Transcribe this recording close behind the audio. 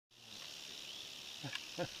I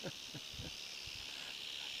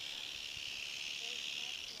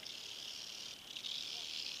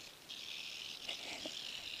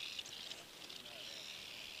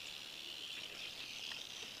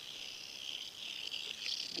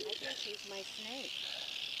think he's my snake.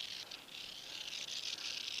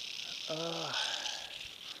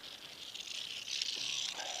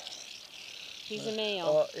 He's a male.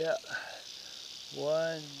 Oh, yeah.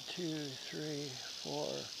 1, 2, 3, 4,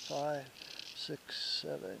 5, 6,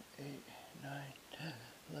 7, 8, 9, 10,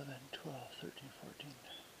 11, 12, 13, 14,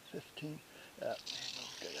 15. Yeah, I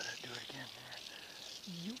gotta do it again.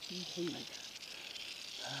 You behave.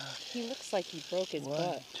 He looks like he broke his 1,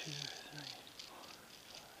 butt. 2, 3, 4,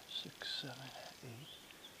 5, 6, 7, 8,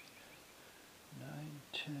 9,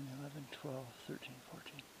 10, 11, 12, 13,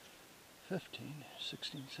 14, 15,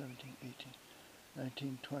 16, 17, 18,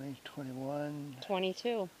 19, 20, 21,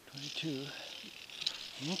 22. 22.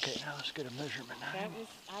 Okay, now let's get a measurement.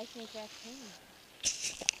 I think that's him.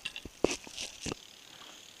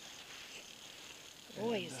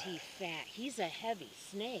 Boy, is he fat. He's a heavy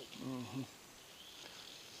snake. Mm-hmm.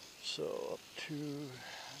 So up to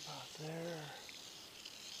about there,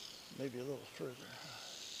 maybe a little further.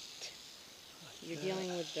 You're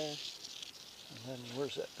dealing with the... And then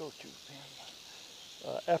where's that go to,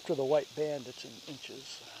 Pam? After the white band, it's in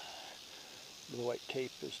inches. The white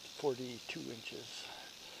tape is 42 inches.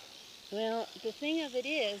 Well, the thing of it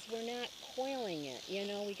is, we're not coiling it. You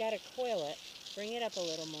know, we got to coil it. Bring it up a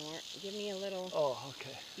little more. Give me a little... Oh,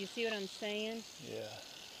 okay. You see what I'm saying? Yeah.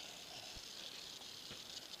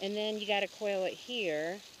 And then you got to coil it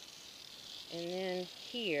here. And then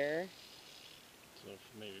here. So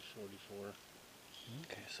maybe 44.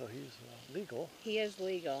 Okay, so he's legal. He is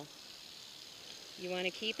legal. You want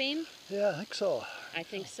to keep him? Yeah, I think so. I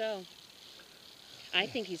think so. I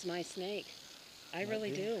think he's my snake. I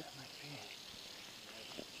really do. Might be.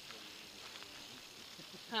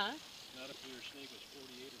 Huh? Not if your snake was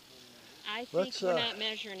 48 or 49. I think we're not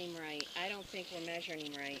measuring him right. I don't think we're measuring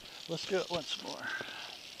him right. Let's do it once more.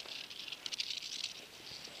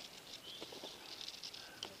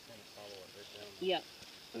 Yep.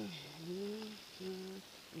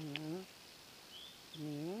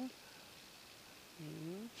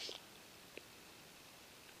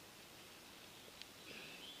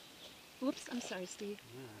 Whoops, I'm sorry, Steve.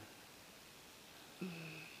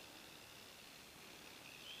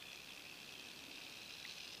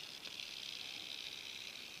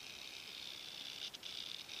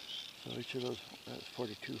 So each of those,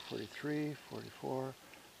 42, 43, 44,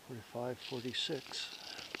 45, 46.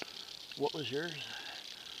 What was yours?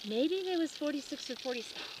 Maybe it was 46 or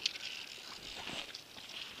 47.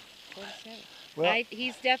 47. Well,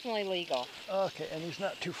 he's definitely legal. Okay, and he's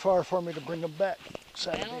not too far for me to bring him back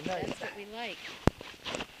Saturday Well, night. that's what we like.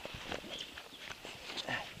 What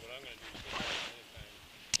I'm going to do is go anytime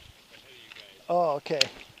ahead of you guys. Oh, okay.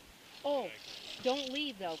 Oh, don't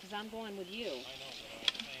leave though, because I'm going with you. I know, what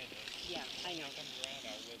I'm saying is, Yeah, I know. when it comes around,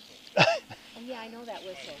 I'll whistle. Oh yeah, I know that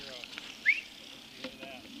whistle.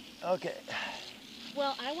 Okay.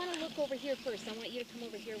 Well, I want to look over here first. I want you to come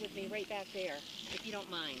over here with me right back there, if you don't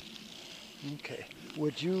mind. Okay.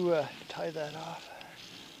 Would you tie that off?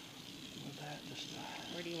 With that, just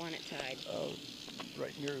Where do you want it tied?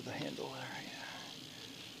 right near the handle there.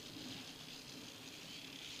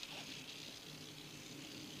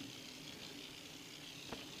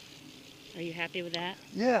 Are you happy with that?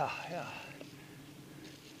 Yeah, yeah.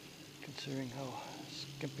 Considering how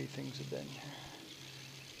skimpy things have been.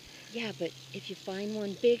 Yeah, but if you find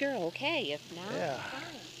one bigger, okay. If not, Yeah.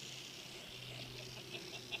 fine.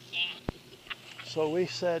 So we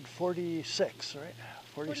said 46, right?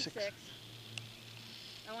 46.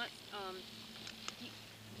 I want,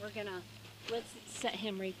 we're gonna, let's set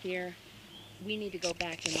him right there. We need to go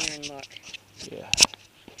back in there and look.